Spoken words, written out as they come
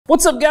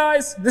What's up,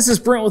 guys? This is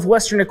Brent with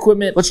Western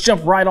Equipment. Let's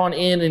jump right on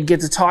in and get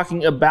to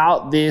talking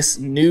about this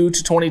new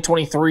to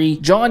 2023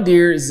 John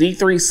Deere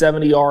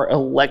Z370R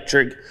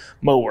Electric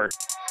mower.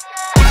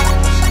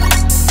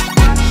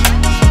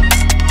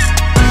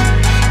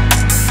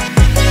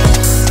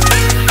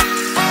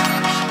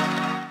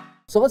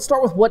 So let's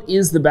start with what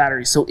is the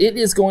battery. So it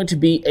is going to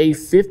be a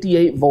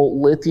 58 volt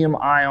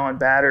lithium-ion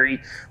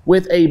battery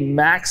with a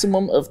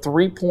maximum of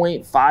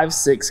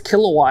 3.56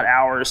 kilowatt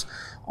hours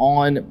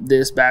on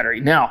this battery.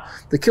 Now,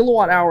 the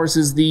kilowatt hours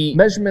is the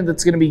measurement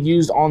that's going to be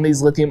used on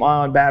these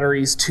lithium-ion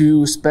batteries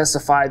to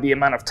specify the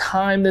amount of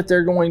time that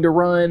they're going to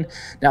run.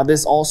 Now,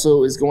 this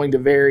also is going to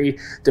vary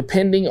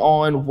depending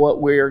on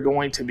what we're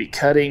going to be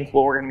cutting,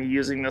 what we're going to be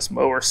using this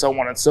mower, so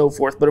on and so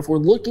forth. But if we're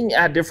looking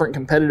at different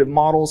competitive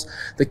models,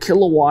 the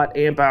kilowatt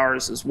amp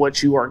hours is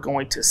what you are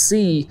going to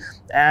see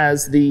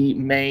as the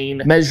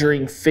main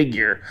measuring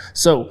figure.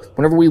 So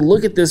whenever we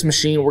look at this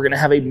machine, we're going to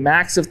have a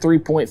max of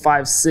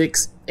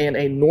 3.56 and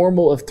a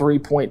normal of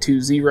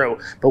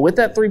 3.20. But with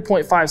that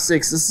 3.56,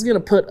 this is going to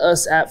put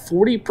us at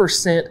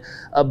 40%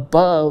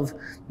 above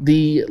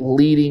the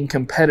leading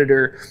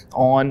competitor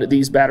on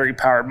these battery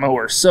powered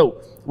mowers.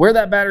 So where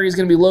that battery is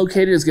going to be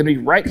located is going to be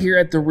right here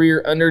at the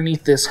rear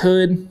underneath this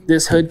hood.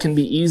 This hood can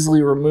be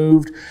easily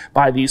removed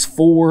by these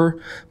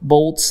 4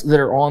 bolts that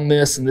are on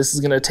this, and this is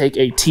going to take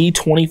a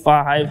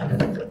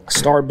T25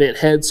 star bit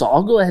head. So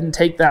I'll go ahead and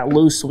take that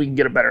loose so we can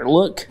get a better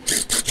look.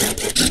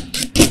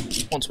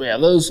 Once we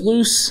have those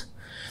loose,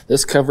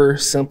 this cover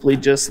simply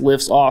just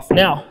lifts off.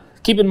 Now,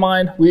 keep in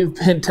mind, we've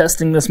been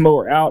testing this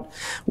mower out.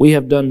 We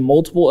have done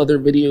multiple other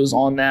videos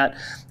on that,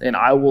 and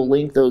I will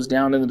link those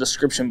down in the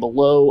description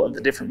below of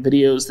the different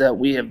videos that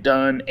we have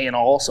done, and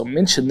I'll also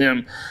mention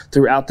them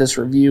throughout this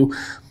review.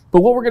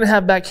 But what we're going to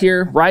have back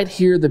here, right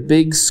here, the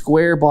big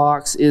square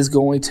box is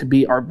going to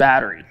be our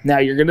battery. Now,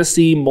 you're going to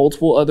see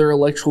multiple other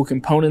electrical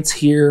components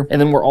here, and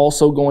then we're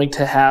also going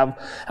to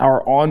have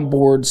our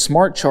onboard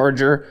smart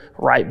charger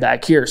right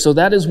back here. So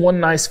that is one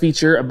nice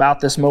feature about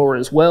this mower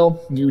as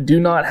well. You do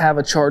not have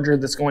a charger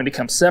that's going to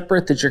come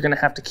separate that you're going to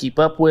have to keep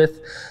up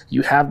with.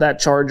 You have that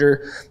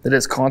charger that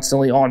is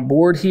constantly on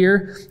board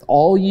here.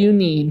 All you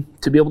need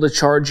to be able to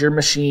charge your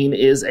machine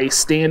is a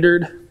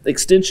standard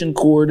extension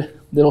cord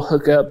that'll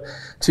hook up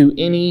to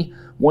any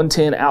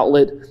 110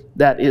 outlet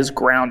that is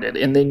grounded.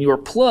 And then your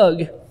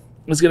plug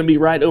is going to be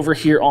right over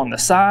here on the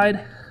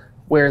side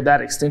where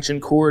that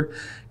extension cord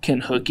can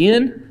hook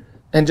in,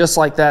 and just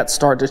like that,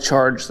 start to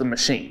charge the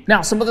machine.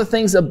 Now, some of the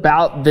things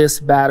about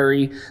this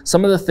battery,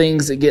 some of the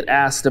things that get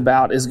asked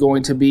about is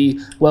going to be,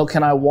 well,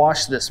 can I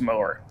wash this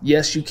mower?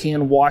 Yes, you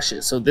can wash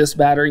it. So this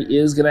battery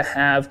is going to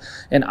have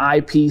an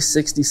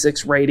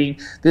IP66 rating.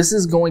 This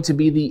is going to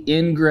be the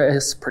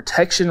ingress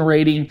protection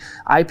rating.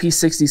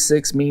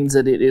 IP66 means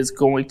that it is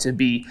going to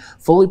be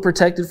fully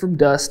protected from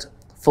dust,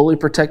 fully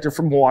protected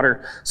from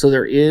water, so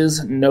there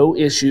is no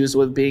issues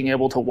with being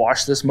able to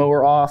wash this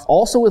mower off.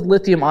 Also with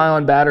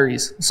lithium-ion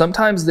batteries,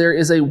 sometimes there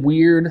is a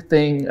weird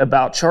thing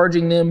about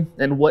charging them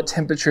and what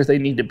temperature they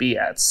need to be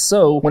at.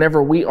 So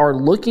whenever we are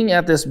looking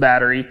at this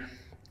battery,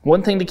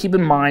 one thing to keep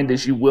in mind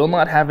is you will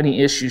not have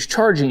any issues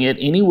charging it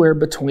anywhere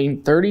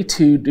between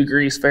 32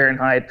 degrees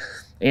Fahrenheit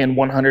and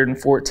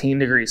 114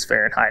 degrees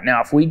Fahrenheit.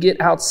 Now, if we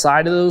get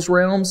outside of those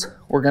realms,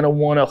 we're going to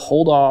want to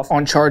hold off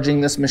on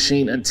charging this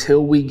machine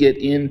until we get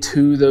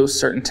into those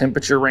certain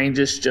temperature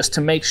ranges, just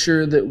to make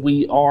sure that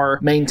we are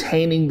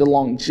maintaining the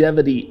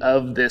longevity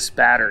of this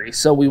battery.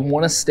 So we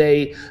want to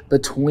stay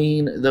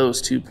between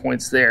those 2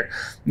 points there.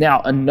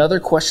 Now, another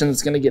question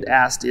that's going to get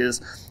asked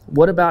is,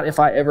 what about if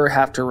I ever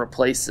have to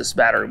replace this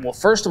battery? Well,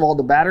 first of all,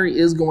 the battery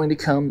is going to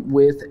come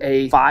with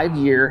a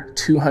 5-year,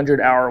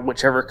 200-hour,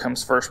 whichever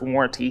comes first,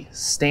 warranty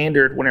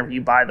standard whenever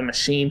you buy the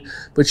machine.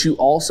 But you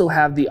also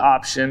have the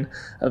option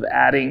of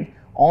adding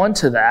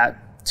onto that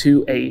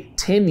to a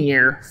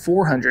 10-year,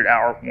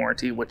 400-hour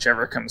warranty,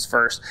 whichever comes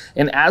first.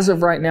 And as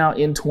of right now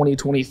in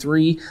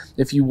 2023,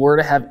 if you were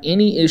to have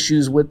any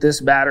issues with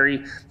this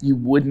battery, you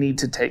would need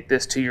to take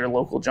this to your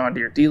local John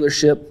Deere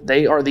dealership.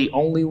 They are the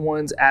only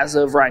ones as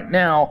of right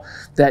now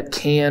that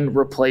can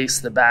replace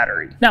the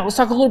battery. Now, let's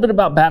talk a little bit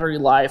about battery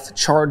life,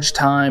 charge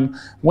time,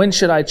 when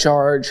should I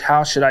charge,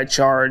 how should I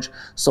charge,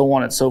 so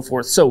on and so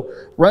forth. So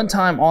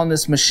runtime on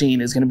this machine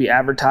is going to be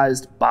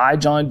advertised by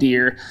John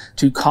Deere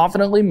to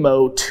confidently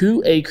mow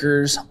 2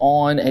 acres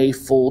on a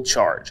full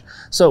charge.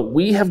 So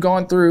we have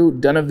gone through,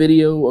 done a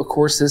video. Of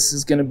course, this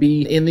is going to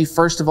be in the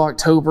 1st of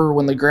October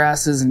when the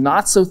grass is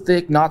not so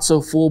thick, not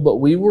so full, but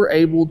we were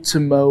able to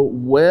mow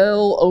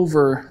well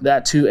over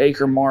that 2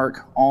 acre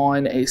mark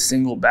on a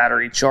single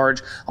battery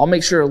charge. I'll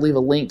make sure to leave a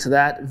link to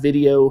that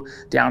video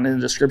down in the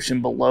description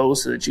below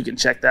so that you can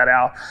check that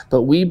out.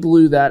 But we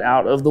blew that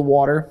out of the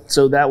water.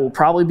 So that will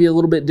probably be a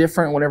little bit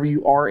different whenever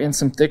you are in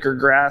some thicker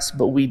grass,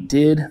 but we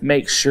did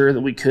make sure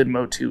that we could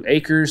mow 2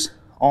 acres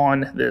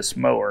on this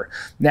mower.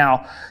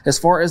 Now, as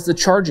far as the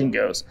charging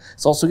goes,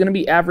 it's also going to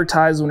be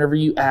advertised whenever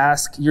you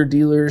ask your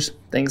dealers,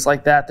 things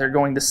like that. They're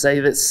going to say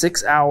that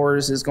 6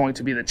 hours is going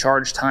to be the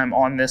charge time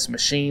on this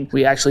machine.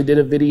 We actually did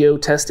a video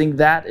testing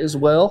that as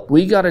well.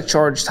 We got a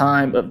charge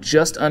time of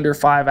just under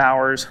 5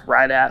 hours,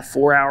 right at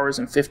 4 hours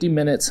and 50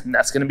 minutes. And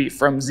that's going to be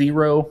from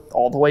 0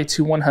 all the way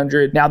to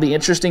 100. Now, the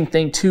interesting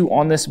thing too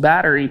on this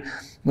battery,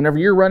 whenever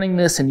you're running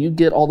this and you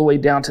get all the way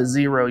down to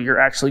 0, you're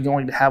actually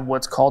going to have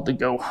what's called the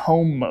go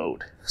home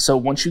mode. So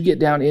once you get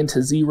down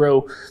into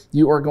 0,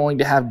 you are going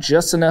to have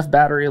just enough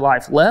battery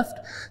life left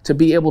to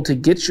be able to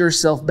get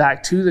yourself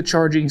back to the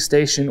charging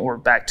station or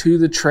back to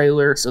the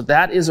trailer. So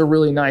that is a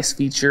really nice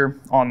feature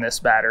on this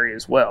battery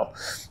as well.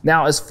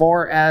 Now, as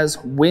far as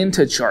when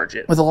to charge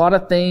it, with a lot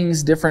of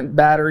things, different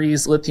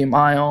batteries,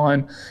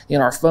 lithium-ion,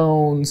 in our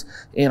phones,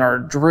 in our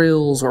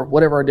drills, or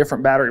whatever our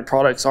different battery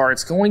products are,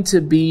 it's going to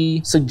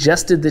be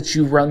suggested that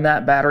you run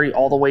that battery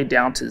all the way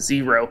down to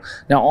 0.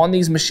 Now, on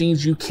these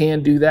machines, you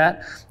can do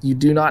that. You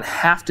do not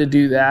have to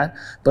do that,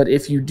 but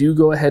if you do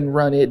go ahead and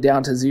run it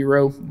down to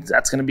 0,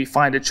 that's going to be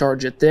fine to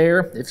charge it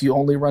there. If you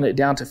only run it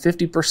down to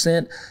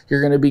 50%,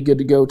 you're going to be good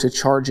to go to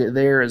charge it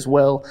there as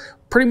well.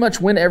 Pretty much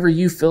whenever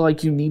you feel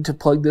like you need to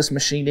plug this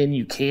machine in,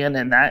 you can,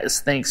 and that is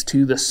thanks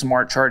to the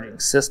smart charging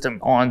system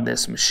on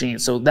this machine.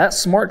 So that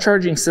smart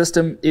charging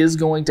system is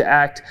going to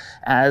act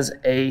as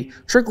a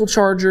trickle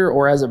charger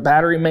or as a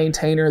battery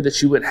maintainer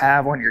that you would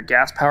have on your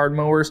gas-powered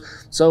mowers.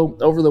 So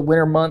over the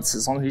winter months,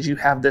 as long as you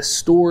have this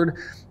stored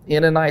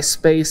in a nice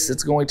space,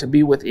 it's going to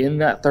be within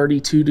that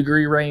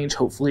 32-degree range,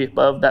 hopefully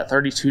above that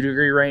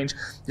 32-degree range.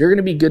 You're going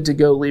to be good to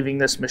go leaving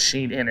this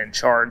machine in and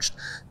charged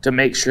to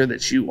make sure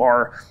that you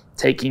are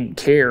taking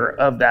care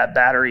of that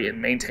battery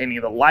and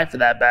maintaining the life of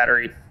that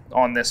battery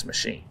on this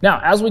machine.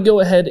 Now, as we go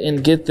ahead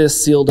and get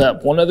this sealed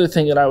up, one other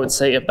thing that I would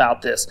say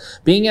about this,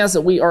 being as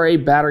that we are a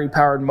battery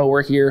powered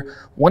mower here,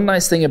 one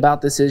nice thing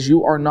about this is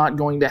you are not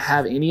going to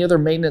have any other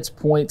maintenance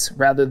points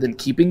rather than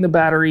keeping the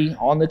battery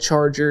on the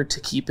charger to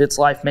keep its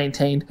life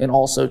maintained and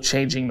also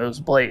changing those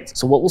blades.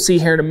 So what we'll see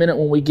here in a minute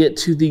when we get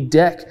to the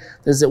deck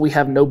is that we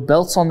have no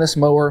belts on this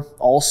mower.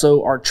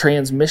 Also, our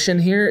transmission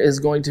here is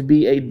going to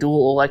be a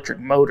dual electric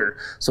motor.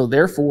 So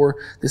therefore,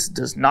 this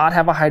does not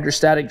have a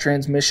hydrostatic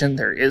transmission.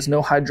 There is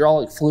no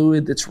hydraulic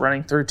fluid that's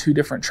running through two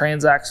different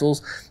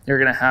transaxles. You're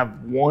going to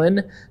have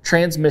one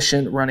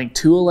transmission running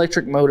two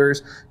electric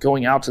motors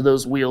going out to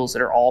those wheels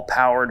that are all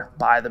powered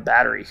by the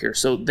battery here.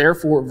 So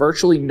therefore,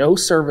 virtually no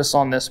service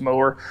on this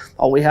mower.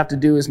 All we have to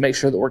do is make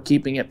sure that we're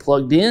keeping it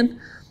plugged in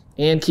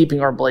and keeping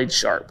our blades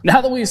sharp.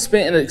 Now that we've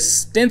spent an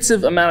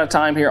extensive amount of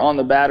time here on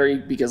the battery,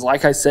 because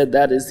like I said,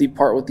 that is the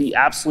part with the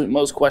absolute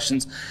most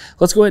questions,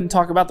 let's go ahead and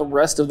talk about the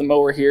rest of the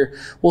mower here.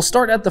 We'll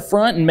start at the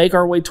front and make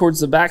our way towards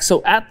the back.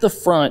 So at the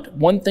front,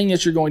 one thing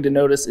that you're going to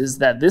notice is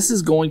that this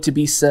is going to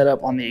be set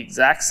up on the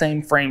exact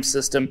same frame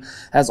system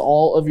as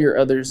all of your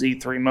other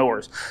Z3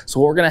 mowers.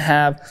 So what we're gonna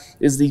have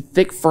is the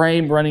thick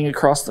frame running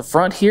across the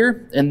front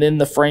here, and then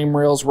the frame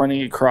rails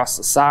running across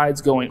the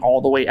sides going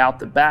all the way out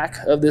the back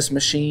of this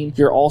machine.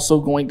 You're also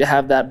going to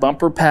have that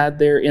bumper pad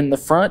there in the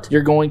front.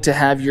 You're going to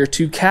have your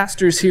two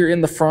casters here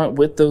in the front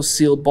with those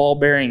sealed ball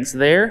bearings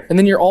there. And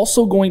then you're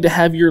also going to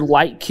have your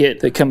light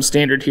kit that comes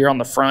standard here on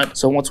the front.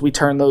 So once we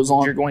turn those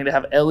on, you're going to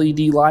have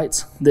LED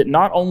lights that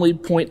not only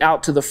point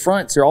out to the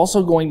front, you're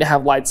also going to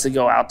have lights that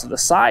go out to the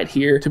side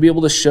here to be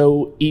able to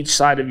show each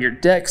side of your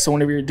deck. So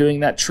whenever you're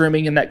doing that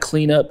trimming and that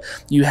cleanup,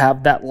 you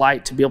have that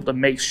light to be able to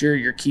make sure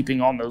you're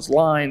keeping on those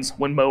lines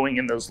when mowing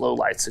in those low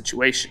light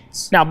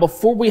situations. Now,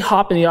 before we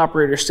hop in the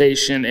operator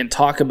station and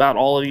talk about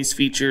all of these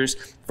features,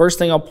 first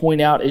thing I'll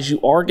point out is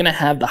you are going to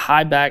have the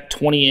high back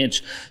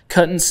 20-inch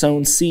cut and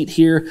sewn seat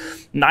here.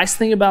 Nice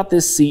thing about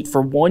this seat,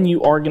 for one,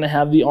 you are going to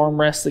have the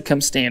armrest that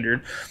comes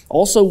standard.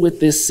 Also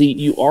with this seat,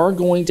 you are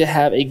going to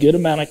have a good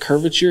amount of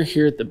curvature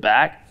here at the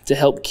back to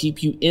help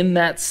keep you in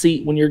that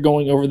seat when you're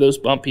going over those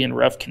bumpy and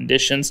rough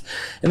conditions.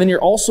 And then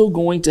you're also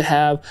going to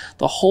have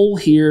the hole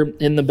here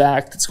in the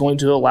back that's going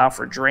to allow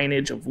for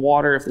drainage of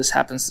water. If this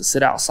happens to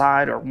sit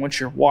outside or once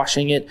you're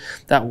washing it,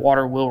 that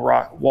water will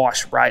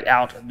wash right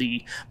out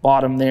the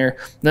bottom there.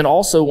 And then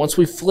also, once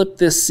we flip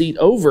this seat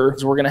over,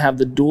 we're going to have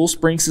the dual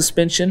spring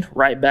suspension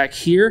right back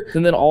here.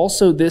 And then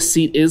also this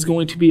seat is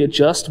going to be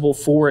adjustable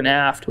fore and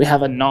aft. We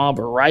have a knob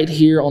right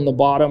here on the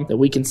bottom that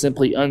we can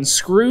simply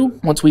unscrew.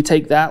 Once we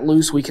take that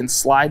loose, we can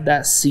slide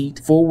that seat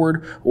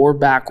forward or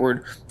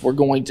backward. We're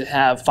going to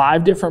have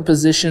 5 different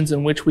positions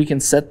in which we can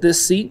set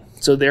this seat.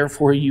 So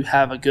therefore, you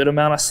have a good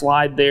amount of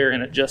slide there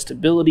and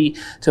adjustability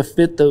to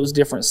fit those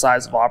different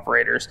size of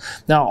operators.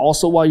 Now,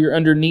 also while you're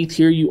underneath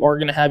here, you are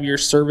going to have your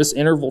service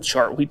interval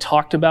chart. We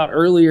talked about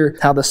earlier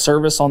how the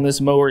service on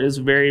this mower is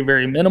very,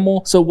 very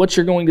minimal. So what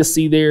you're going to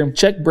see there,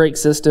 check brake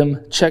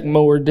system, check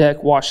mower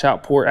deck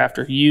washout port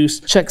after use,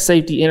 check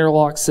safety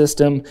interlock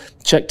system,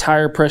 check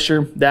tire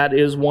pressure. That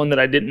is one that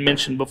I didn't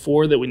mention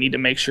before that we need to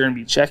make sure and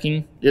be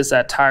checking, is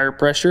that tire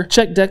pressure.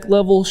 Check deck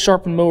level,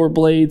 sharpen mower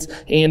blades,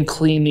 and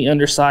clean the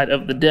underside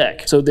of the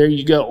deck. So there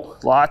you go.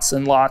 Lots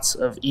and lots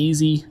of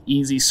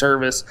easy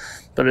service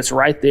but it's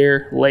right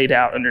there laid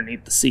out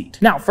underneath the seat.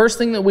 Now, first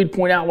thing that we'd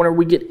point out whenever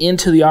we get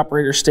into the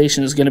operator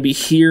station is going to be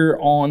here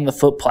on the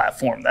foot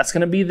platform. That's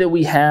going to be that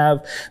we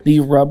have the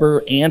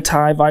rubber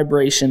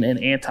anti-vibration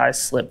and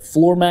anti-slip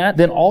floor mat,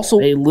 then also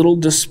a little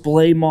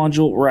display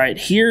module right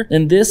here,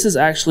 and this is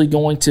actually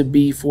going to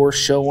be for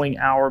showing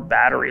our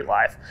battery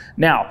life.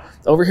 Now,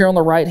 over here on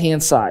the right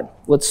hand side,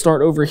 let's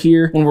start over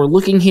here. When we're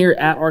looking here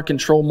at our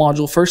control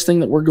module, first thing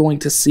that we're going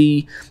to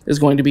see is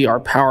going to be our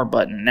power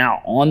button.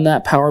 Now, on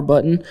that power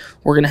button,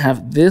 we're going to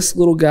have this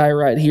little guy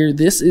right here.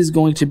 This is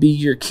going to be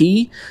your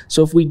key.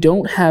 So if we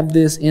don't have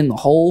this in the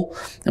hole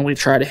and we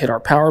try to hit our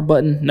power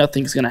button,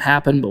 nothing's going to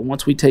happen. But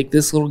once we take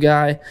this little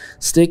guy,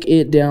 stick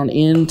it down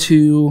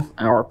into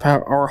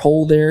our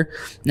hole there,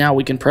 now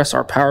we can press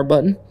our power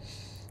button.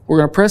 We're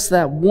going to press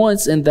that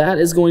once, and that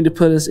is going to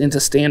put us into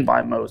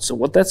standby mode. So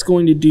what that's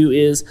going to do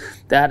is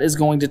that is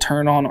going to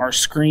turn on our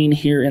screen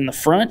here in the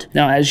front.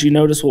 Now, as you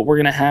notice, what we're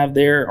going to have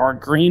there are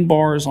green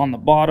bars on the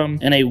bottom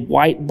and a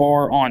white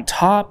bar on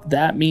top.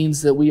 That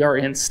means that we are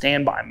in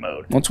standby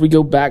mode. Once we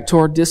go back to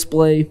our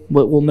display,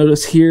 what we'll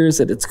notice here is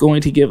that it's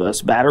going to give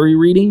us battery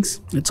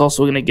readings. It's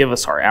also going to give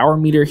us our hour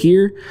meter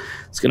here.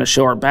 It's going to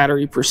show our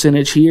battery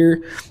percentage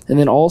here, and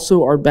then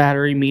also our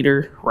battery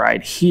meter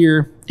right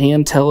here,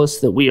 and tell us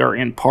that we are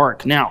in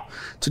park. Now,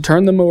 to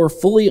turn the mower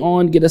fully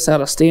on, get us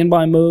out of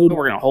standby mode,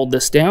 we're going to hold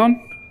this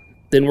down.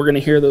 Then we're going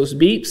to hear those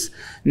beeps.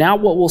 Now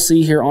what we'll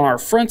see here on our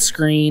front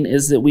screen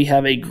is that we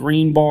have a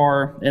green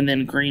bar, and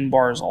then green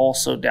bars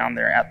also down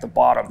there at the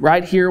bottom.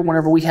 Right here,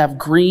 whenever we have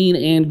green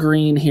and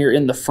green here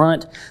in the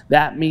front,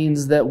 that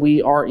means that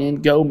we are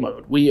in go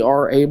mode. We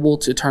are able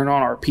to turn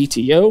on our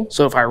PTO.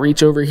 So if I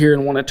reach over here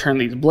and want to turn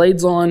these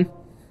blades on,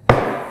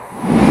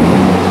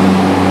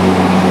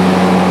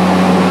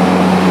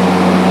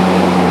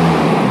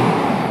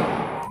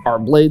 our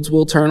blades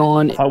will turn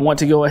on. If I want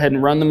to go ahead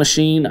and run the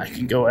machine, I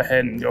can go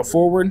ahead and go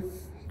forward,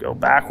 go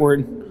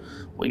backward.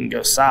 We can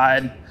go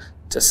side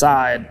to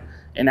side.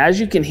 And as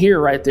you can hear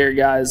right there,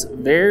 guys,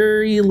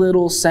 very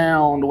little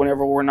sound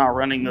whenever we're not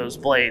running those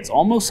blades,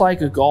 almost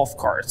like a golf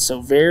cart.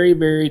 So very,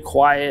 very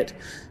quiet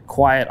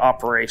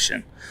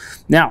operation.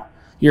 Now,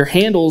 your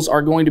handles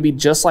are going to be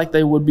just like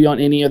they would be on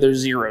any other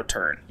zero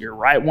turn. Your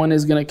right one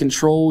is going to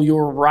control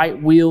your right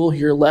wheel.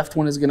 Your left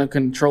one is going to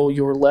control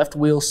your left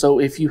wheel. So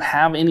if you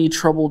have any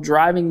trouble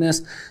driving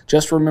this,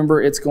 just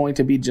remember it's going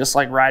to be just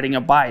like riding a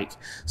bike.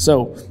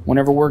 So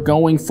whenever we're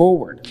going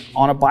forward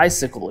on a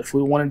bicycle, if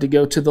we wanted to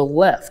go to the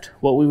left,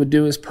 what we would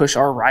do is push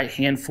our right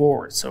hand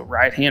forward. So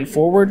right hand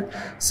forward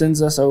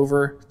sends us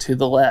over to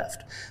the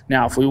left.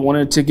 Now, if we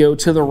wanted to go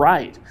to the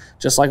right,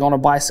 just like on a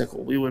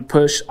bicycle, we would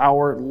push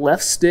our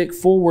left stick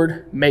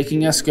forward,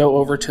 making us go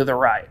over to the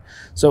right.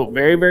 So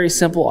very, very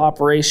simple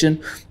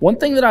operation. One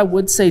thing that I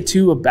would say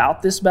too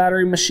about this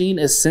battery machine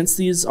is since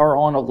these are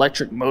on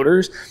electric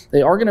motors,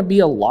 they are going to be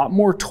a lot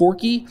more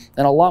torquey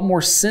and a lot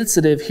more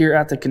sensitive here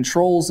at the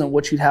controls than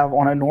what you'd have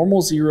on a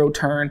normal zero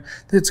turn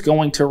that's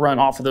going to run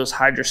off of those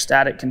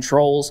hydrostatic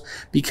controls,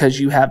 because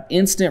you have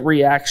instant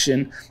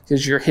reaction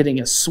because you're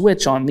hitting a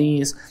switch on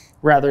these,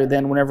 rather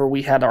than whenever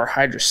we had our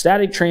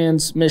hydrostatic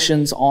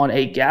transmissions on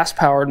a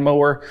gas-powered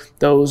mower.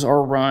 Those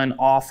are run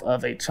off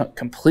of a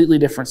completely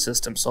different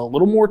system. So a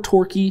little more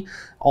torquey,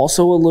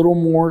 also a little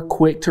more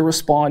quick to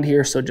respond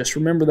here. So just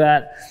remember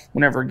that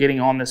whenever getting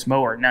on this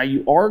mower. Now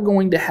you are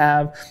going to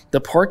have the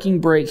parking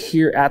brake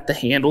here at the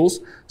handles.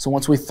 So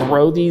once we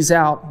throw these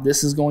out,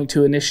 this is going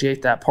to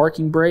initiate that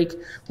parking brake.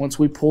 Once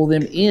we pull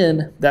them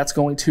in, that's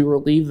going to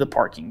relieve the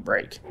parking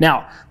brake.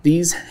 Now,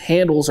 these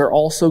handles are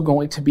also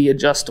going to be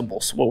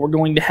adjustable. So what we're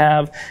going to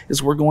have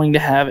is we're going to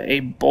have a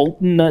bolt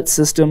and nut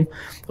system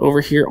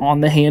over here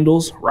on the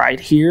handles right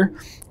here,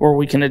 where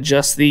we can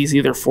adjust these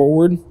either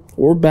forward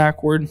or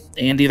backward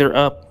and either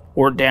up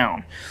or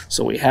down.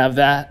 So we have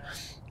that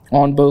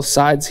on both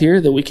sides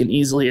here that we can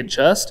easily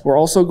adjust. We're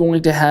also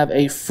going to have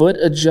a foot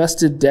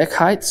adjusted deck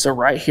height. So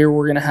right here,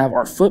 we're going to have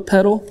our foot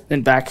pedal,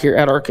 and back here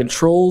at our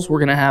controls, we're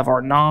going to have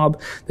our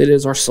knob that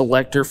is our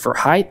selector for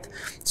height.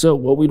 So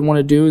what we'd want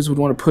to do is we'd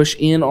want to push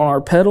in on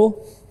our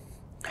pedal,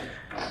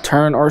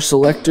 turn our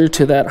selector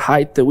to that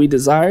height that we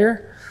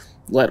desire,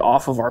 let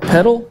off of our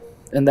pedal,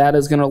 and that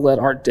is going to let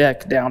our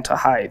deck down to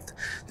height.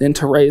 Then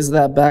to raise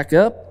that back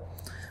up,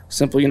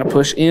 simply going to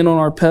push in on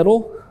our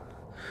pedal,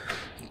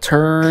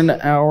 turn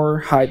our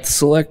height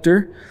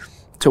selector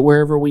to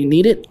wherever we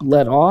need it,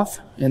 let off,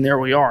 and there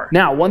we are.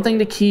 Now, one thing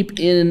to keep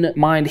in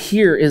mind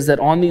here is that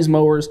on these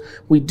mowers,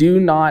 we do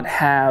not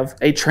have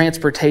a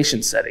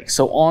transportation setting.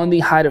 So on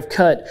the height of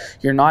cut,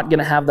 you're not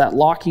gonna have that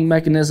locking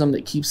mechanism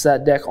that keeps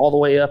that deck all the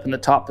way up in the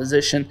top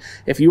position.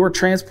 If you are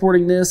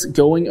transporting this,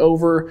 going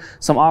over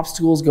some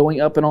obstacles,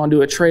 going up and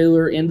onto a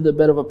trailer, into the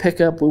bed of a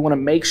pickup, we wanna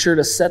make sure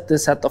to set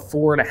this at the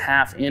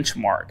 4.5 inch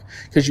mark,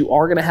 because you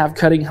are gonna have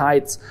cutting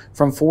heights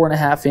from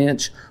 4.5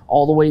 inch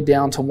all the way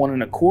down to 1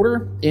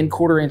 1/4 in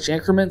 1/4 inch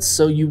increments.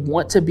 So you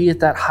want to be at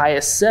that that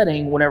highest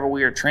setting whenever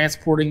we are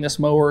transporting this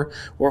mower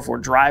or if we're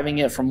driving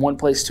it from one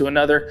place to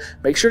another,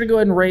 make sure to go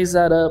ahead and raise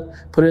that up,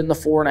 put it in the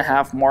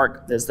 4.5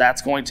 mark, as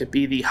that's going to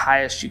be the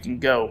highest you can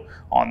go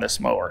on this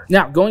mower.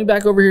 Now, going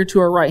back over here to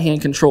our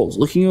right-hand controls,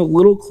 looking a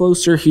little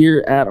closer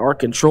here at our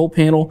control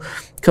panel,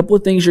 a couple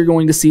of things you're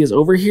going to see is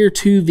over here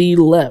to the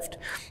left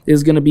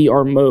is going to be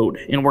our mode,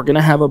 and we're going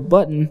to have a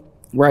button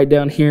right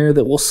down here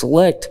that will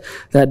select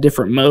that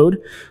different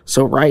mode.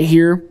 So right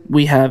here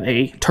we have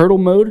a turtle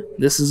mode.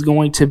 This is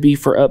going to be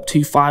for up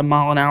to 5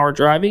 mile an hour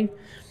driving.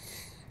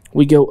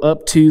 We go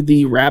up to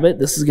the rabbit.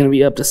 This is going to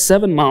be up to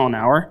 7 mile an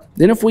hour.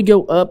 Then if we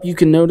go up, you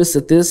can notice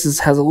that this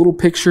has a little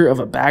picture of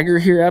a bagger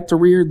here at the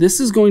rear.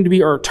 This is going to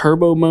be our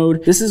turbo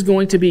mode. This is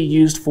going to be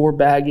used for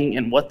bagging,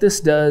 and what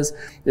this does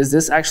is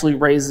this actually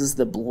raises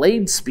the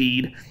blade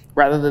speed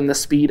rather than the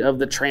speed of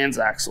the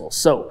transaxle.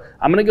 So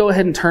I'm going to go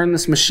ahead and turn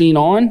this machine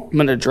on. I'm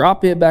going to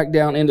drop it back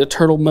down into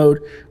turtle mode,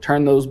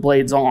 turn those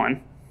blades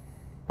on.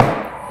 So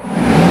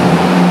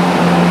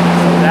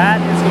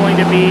that is going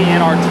to be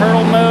in our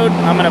turtle mode.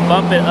 I'm going to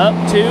bump it up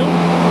to.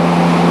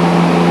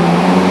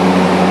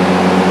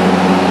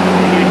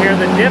 You hear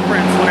the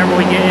difference whenever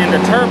we get into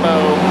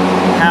turbo,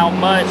 how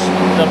much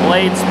the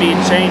blade speed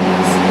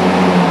changes.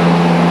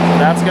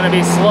 So that's going to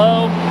be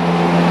slow,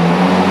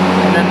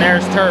 and then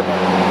there's turbo.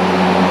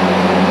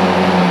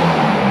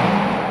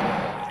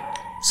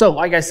 So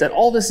like I said,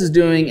 all this is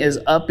doing is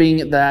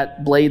upping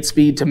that blade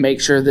speed to make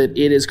sure that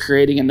it is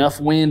creating enough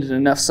wind and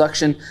enough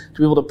suction to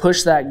be able to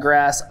push that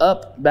grass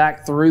up,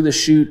 back through the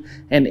chute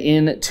and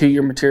into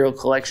your material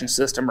collection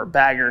system or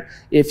bagger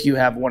if you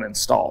have one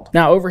installed.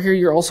 Now over here,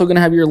 you're also going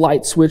to have your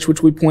light switch,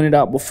 which we pointed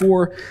out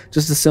before,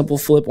 just a simple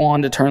flip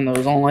on to turn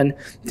those on,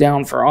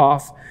 down for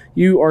off.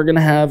 You are going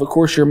to have, of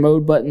course, your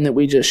mode button that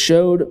we just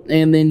showed,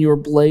 and then your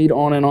blade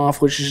on and off,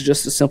 which is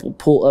just a simple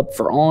pull up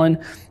for on,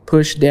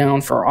 push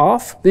down for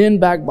off. Then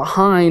back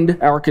behind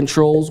our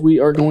controls, we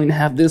are going to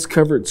have this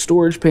covered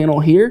storage panel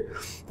here.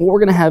 What we're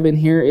going to have in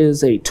here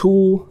is a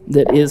tool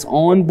that is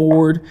on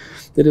board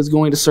that is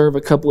going to serve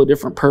a couple of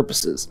different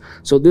purposes.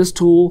 So this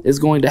tool is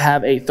going to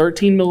have a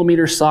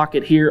 13mm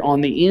socket here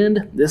on the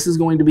end. This is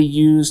going to be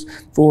used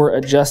for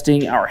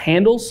adjusting our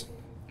handles.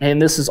 And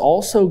this is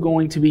also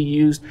going to be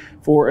used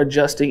for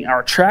adjusting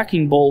our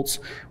tracking bolts,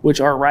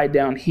 which are right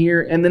down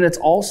here. And then it's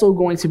also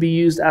going to be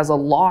used as a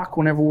lock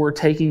whenever we're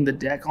taking the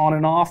deck on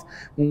and off.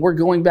 When we're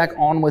going back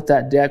on with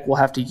that deck, we'll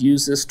have to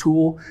use this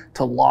tool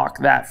to lock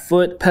that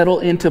foot pedal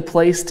into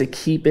place to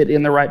keep it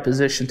in the right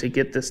position to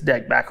get this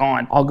deck back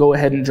on. I'll go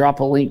ahead and drop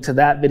a link to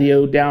that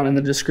video down in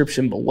the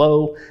description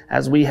below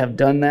as we have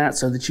done that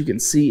so that you can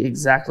see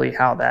exactly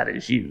how that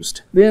is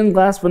used. Then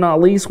last but not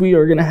least, we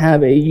are going to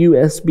have a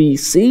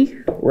USB-C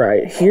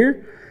right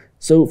here.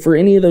 So for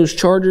any of those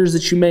chargers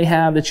that you may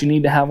have that you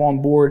need to have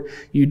on board,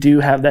 you do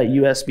have that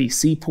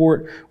USB-C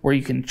port where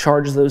you can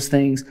charge those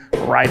things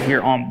right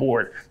here on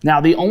board. Now,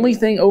 the only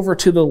thing over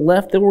to the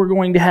left that we're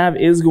going to have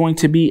is going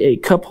to be a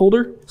cup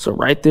holder. So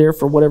right there,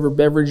 for whatever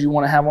beverage you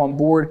want to have on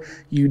board,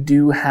 you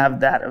do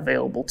have that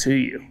available to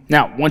you.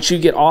 Now, once you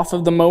get off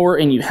of the mower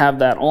and you have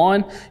that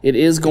on, it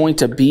is going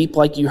to beep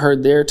like you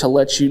heard there to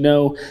let you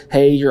know,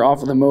 hey, you're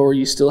off of the mower,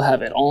 you still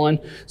have it on.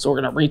 So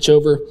we're going to reach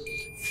over,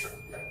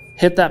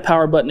 hit that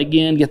power button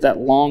again, get that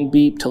long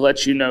beep to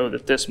let you know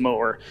that this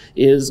mower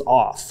is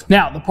off.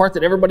 Now, the part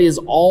that everybody is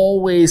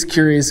always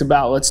curious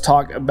about, let's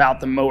talk about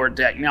the mower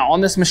deck. Now,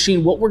 on this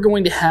machine, what we're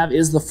going to have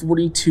is the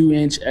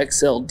 42-inch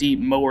XL Deep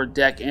mower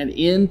deck, and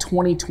in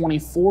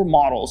 2024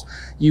 models,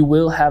 you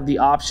will have the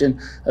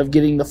option of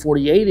getting the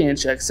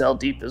 48-inch XL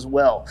Deep as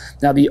well.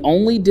 Now, the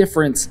only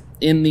difference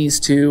in these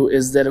two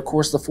is that, of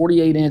course, the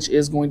 48-inch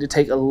is going to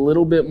take a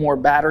little bit more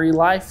battery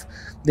life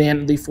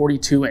than the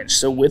 42-inch.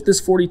 So with this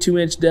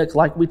 42-inch deck,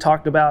 like we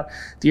talked about,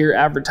 Deere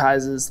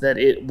advertises that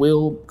it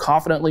will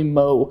confidently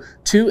mow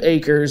 2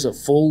 acres of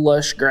full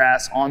lush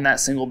grass on that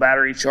single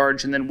battery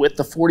charge. And then with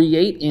the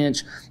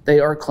 48-inch, they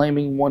are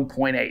claiming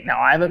 1.8.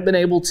 Now, I haven't been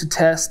able to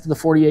test the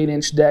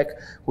 48-inch deck.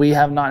 We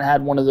have not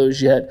had one of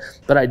those yet,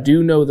 but I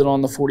do know that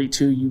on the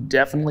 42, you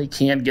definitely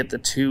can get the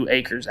 2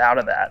 acres out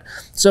of that.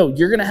 So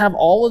you're going to have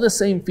all of the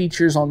same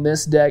features on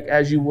this deck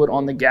as you would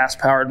on the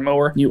gas-powered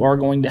mower. You are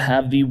going to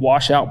have the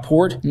washout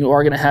port. You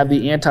are going to have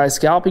the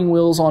anti-scalping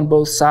wheels on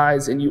both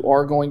sides, and you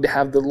are going to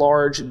have the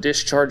large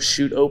discharge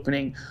chute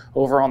opening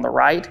over on the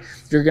right.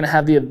 You're going to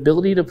have the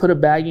ability to put a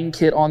bagging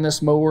kit on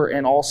this mower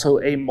and also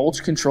a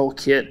mulch control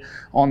kit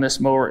on this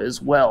mower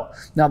as well.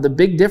 Now, the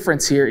big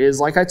difference here is,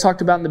 like I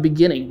talked about in the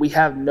beginning, we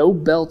have no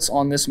belts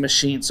on this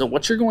machine. So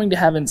what you're going to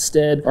have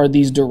instead are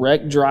these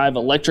direct drive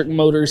electric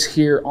motors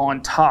here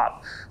on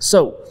top.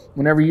 So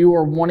whenever you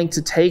are wanting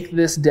to take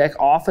this deck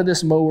off of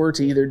this mower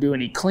to either do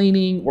any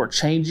cleaning or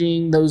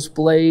changing those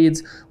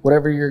blades,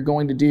 whatever you're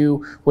going to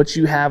do, what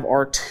you have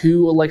are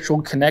 2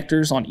 electrical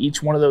connectors on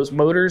each one of those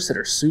motors that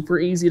are super super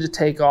easy to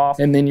take off,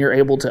 and then you're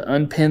able to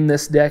unpin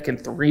this deck in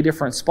 3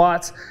 different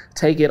spots,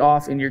 take it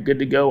off, and you're good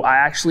to go. I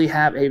actually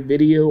have a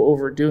video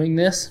over doing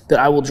this that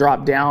I will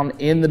drop down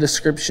in the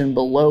description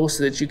below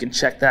so that you can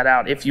check that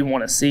out if you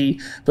want to see.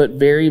 But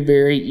very,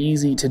 very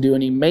easy to do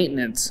any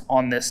maintenance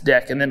on this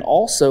deck. And then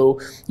also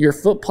your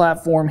foot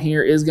platform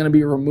here is going to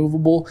be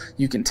removable.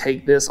 You can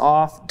take this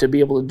off to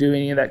be able to do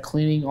any of that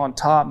cleaning on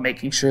top,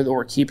 making sure that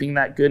we're keeping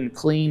that good and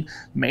clean.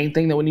 Main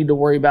thing that we need to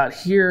worry about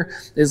here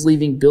is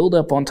leaving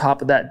buildup on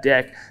top of that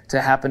deck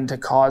to happen to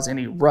cause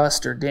any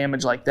rust or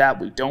damage like that.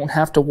 We don't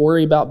have to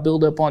worry about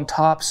buildup on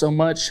top so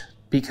much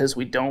because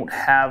we don't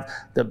have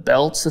the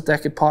belts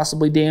that could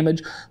possibly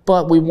damage,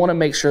 but we want to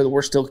make sure that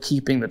we're still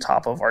keeping the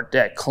top of our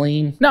deck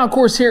clean. Now, of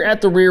course, here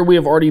at the rear, we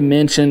have already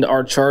mentioned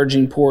our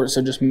charging port,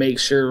 so just make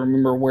sure,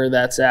 remember where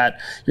that's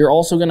at. You're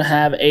also going to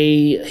have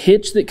a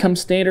hitch that comes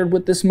standard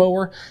with this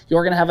mower.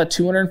 You're going to have a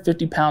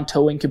 250-pound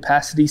towing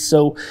capacity,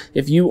 so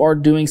if you are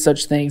doing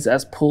such things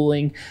as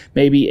pulling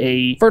maybe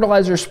a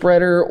fertilizer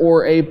spreader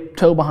or a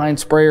tow-behind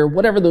sprayer,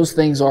 whatever those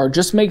things are,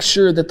 just make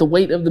sure that the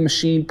weight of the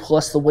machine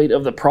plus the weight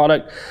of the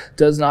product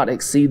does not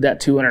exceed that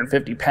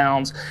 250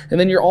 pounds. And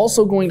then you're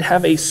also going to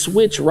have a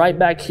switch right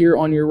back here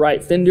on your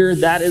right fender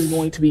that is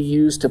going to be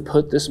used to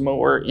put this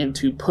mower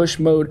into push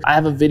mode. I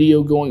have a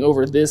video going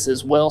over this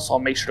as well, so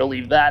I'll make sure to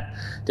leave that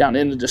down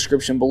in the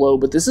description below.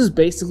 But this is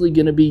basically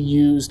going to be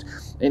used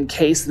in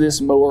case this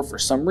mower for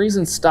some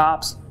reason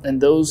stops and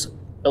those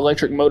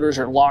electric motors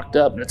are locked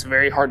up and it's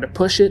very hard to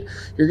push it.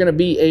 You're going to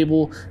be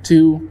able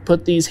to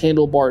put these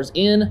handlebars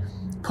in,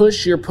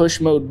 push your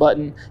push mode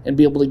button, and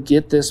be able to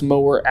get this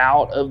mower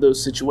out of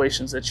those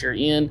situations that you're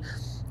in.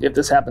 If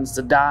this happens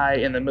to die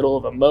in the middle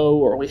of a mow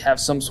or we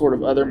have some sort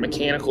of other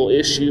mechanical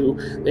issue,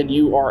 then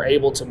you are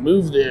able to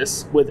move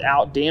this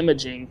without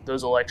damaging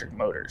those electric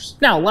motors.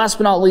 Now, last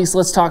but not least,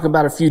 let's talk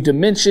about a few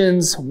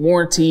dimensions,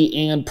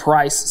 warranty, and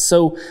price.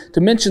 So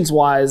dimensions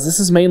wise, this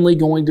is mainly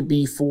going to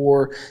be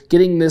for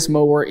getting this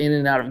mower in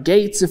and out of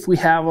gates if we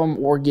have them,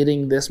 or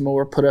getting this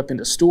mower put up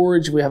into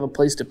storage if we have a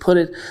place to put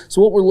it.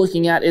 So what we're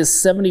looking at is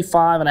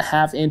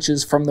 75.5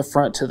 inches from the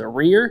front to the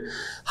rear.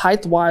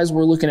 Height wise,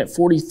 we're looking at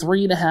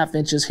 43.5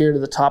 inches here to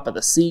the top of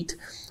the seat.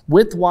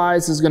 Width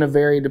wise is going to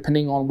vary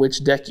depending on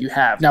which deck you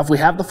have. Now, if we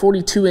have the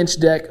 42-inch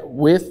deck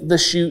with the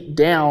chute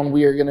down,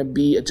 we are going to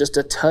be just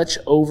a touch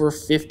over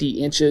 50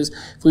 inches.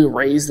 If we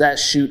raise that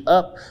chute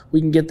up,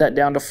 we can get that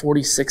down to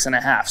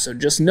 46.5. So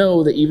just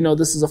know that even though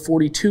this is a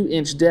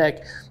 42-inch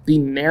deck, the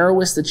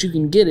narrowest that you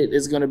can get it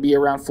is going to be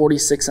around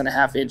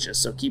 46.5 inches.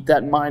 So keep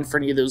that in mind for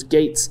any of those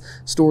gates,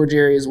 storage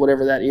areas,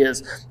 whatever that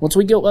is. Once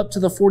we go up to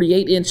the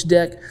 48-inch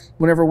deck,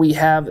 whenever we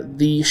have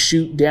the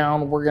chute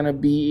down, we're going to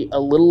be a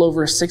little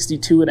over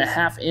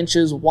 62.5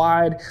 inches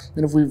wide.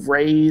 And if we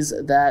raise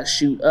that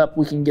chute up,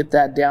 we can get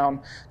that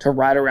down to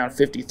right around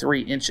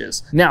 53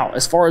 inches. Now,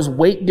 as far as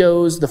weight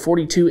goes, the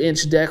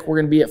 42-inch deck, we're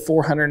going to be at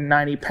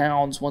 490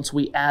 pounds. Once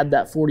we add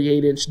that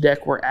 48-inch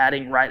deck, we're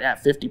adding right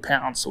at 50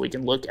 pounds. So we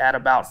can look at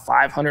about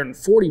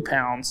 540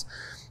 pounds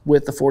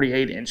with the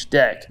 48-inch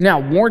deck. Now,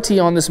 warranty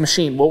on this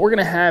machine, what we're going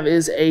to have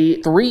is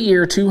a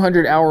 3-year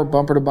 200-hour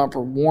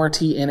bumper-to-bumper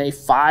warranty and a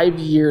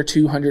 5-year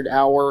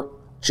 200-hour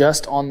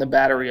just on the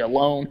battery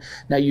alone.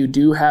 Now, you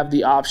do have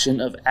the option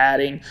of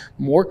adding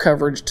more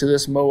coverage to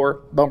this mower,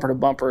 bumper to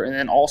bumper, and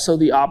then also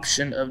the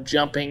option of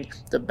jumping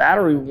the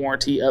battery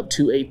warranty up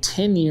to a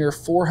 10-year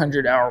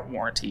 400-hour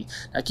warranty.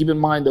 Now, keep in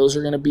mind, those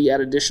are going to be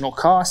at additional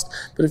cost,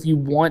 but if you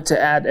want to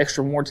add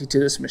extra warranty to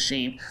this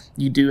machine,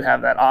 you do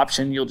have that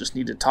option. You'll just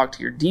need to talk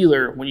to your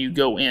dealer when you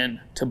go in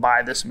to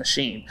buy this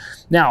machine.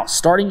 Now,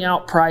 starting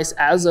out price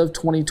as of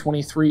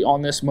 2023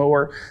 on this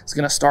mower is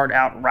going to start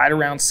out right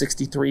around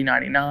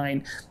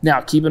 $63.99.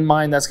 Now, keep in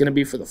mind that's going to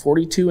be for the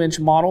 42-inch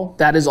model.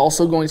 That is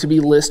also going to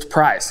be list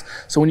price.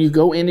 So when you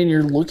go in and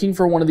you're looking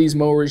for one of these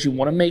mowers, you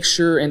want to make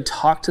sure and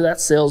talk to that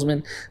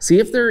salesman, see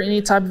if there are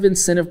any type of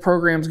incentive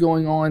programs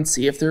going on,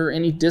 see if there are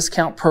any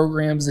discount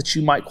programs that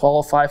you might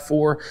qualify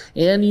for,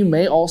 and you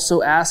may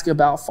also ask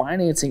about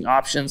financing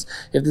options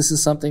if this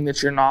is something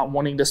that you're not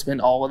wanting to spend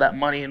all of that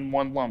money in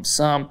one lump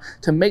sum,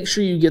 to make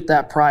sure you get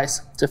that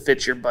price to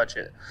fit your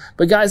budget.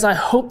 But guys, I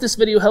hope this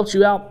video helped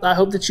you out. I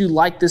hope that you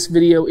liked this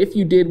video. If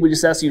you did, we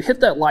just ask you to hit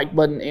that like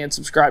button and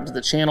subscribe to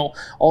the channel.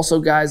 Also,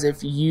 guys,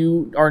 if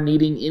you are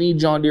needing any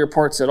John Deere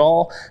parts at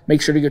all,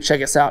 make sure to go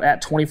check us out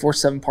at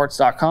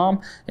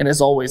 247parts.com. And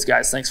as always,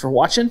 guys, thanks for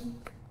watching.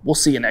 We'll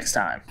see you next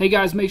time. Hey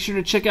guys, make sure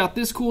to check out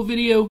this cool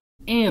video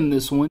and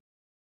this one.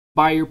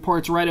 Buy your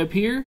parts right up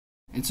here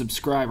and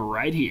subscribe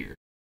right here.